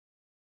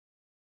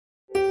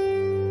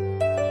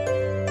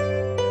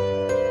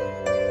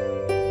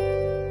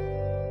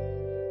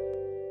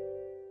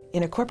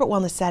in a corporate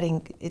wellness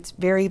setting, it's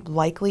very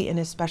likely, and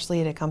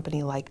especially at a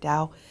company like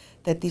Dow,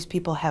 that these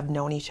people have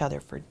known each other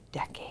for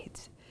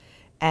decades.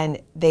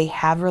 And they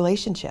have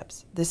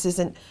relationships. This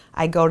isn't,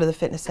 I go to the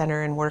fitness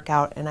center and work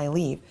out and I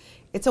leave.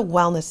 It's a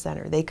wellness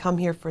center. They come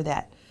here for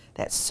that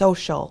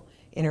social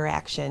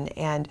interaction,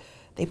 and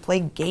they play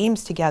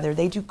games together.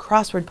 They do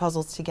crossword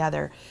puzzles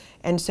together.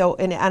 And so,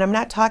 and I'm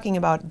not talking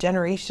about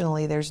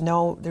generationally, there's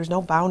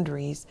no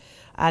boundaries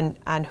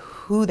on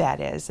who that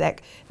is.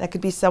 That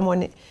could be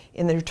someone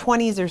in their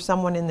 20s or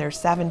someone in their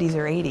 70s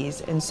or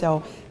 80s. And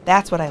so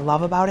that's what I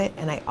love about it.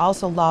 And I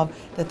also love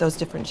that those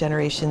different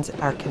generations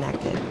are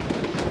connected.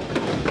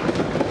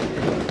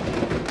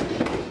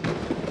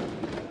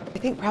 I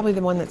think probably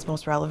the one that's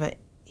most relevant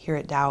here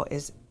at Dow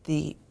is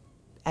the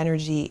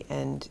energy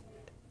and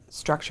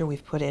structure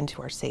we've put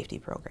into our safety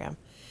program.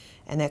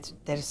 And that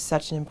is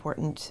such an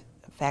important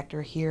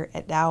factor here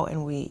at Dow,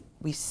 and we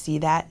see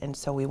that, and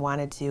so we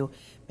wanted to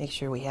make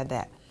sure we had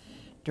that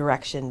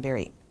direction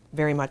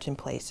very much in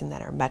place, and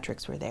that our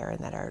metrics were there, and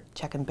that our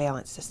check and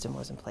balance system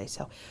was in place.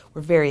 So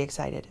we're very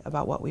excited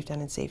about what we've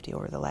done in safety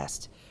over the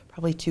last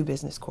probably 2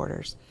 business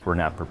quarters. If we're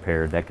not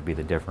prepared, that could be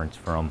the difference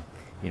from,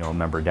 you know, a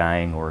member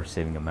dying or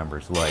saving a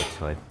member's life.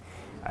 So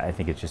I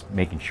think it's just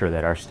making sure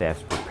that our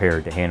staff's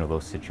prepared to handle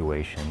those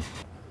situations,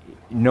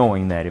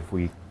 knowing that if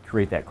we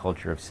create that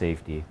culture of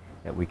safety,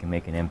 that we can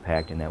make an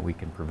impact and that we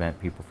can prevent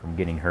people from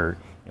getting hurt.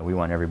 You know, we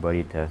want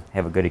everybody to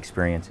have a good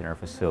experience in our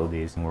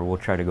facilities, and where we'll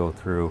try to go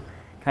through,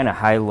 kind of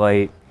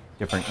highlight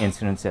different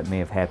incidents that may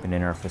have happened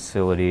in our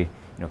facility, you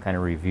know, kind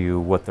of review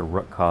what the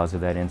root cause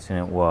of that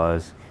incident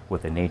was,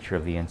 what the nature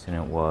of the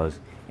incident was,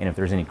 and if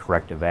there's any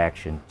corrective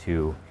action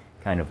to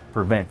kind of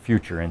prevent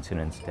future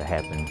incidents to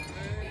happen.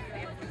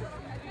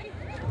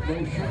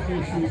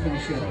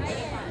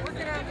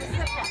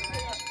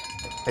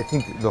 I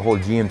think the whole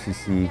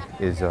GMCC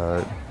is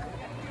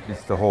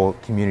it's the whole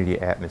community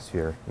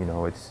atmosphere. You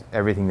know, it's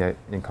everything that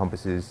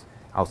encompasses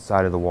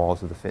outside of the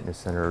walls of the fitness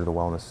center or the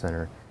wellness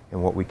center,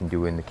 and what we can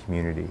do in the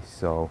community.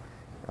 So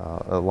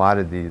a lot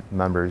of the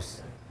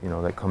members, you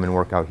know, that come and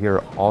work out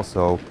here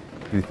also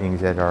do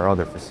things at our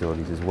other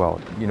facilities as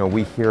well. You know,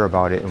 we hear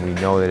about it and we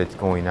know that it's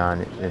going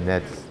on, and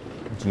that's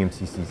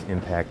GMCC's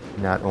impact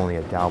not only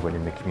at Dow but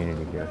in the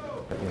community here.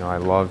 You know, I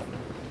love,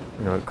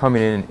 you know,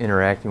 coming in and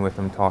interacting with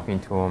them, talking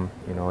to them.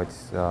 You know,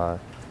 it's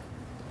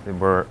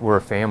we're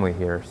a family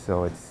here,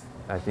 so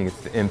I think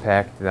it's the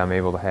impact that I'm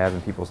able to have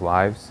in people's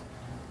lives,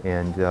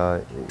 and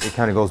it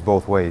kind of goes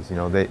both ways. You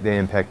know, they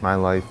impact my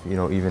life, you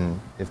know, even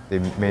if they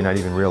may not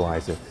even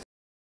realize it.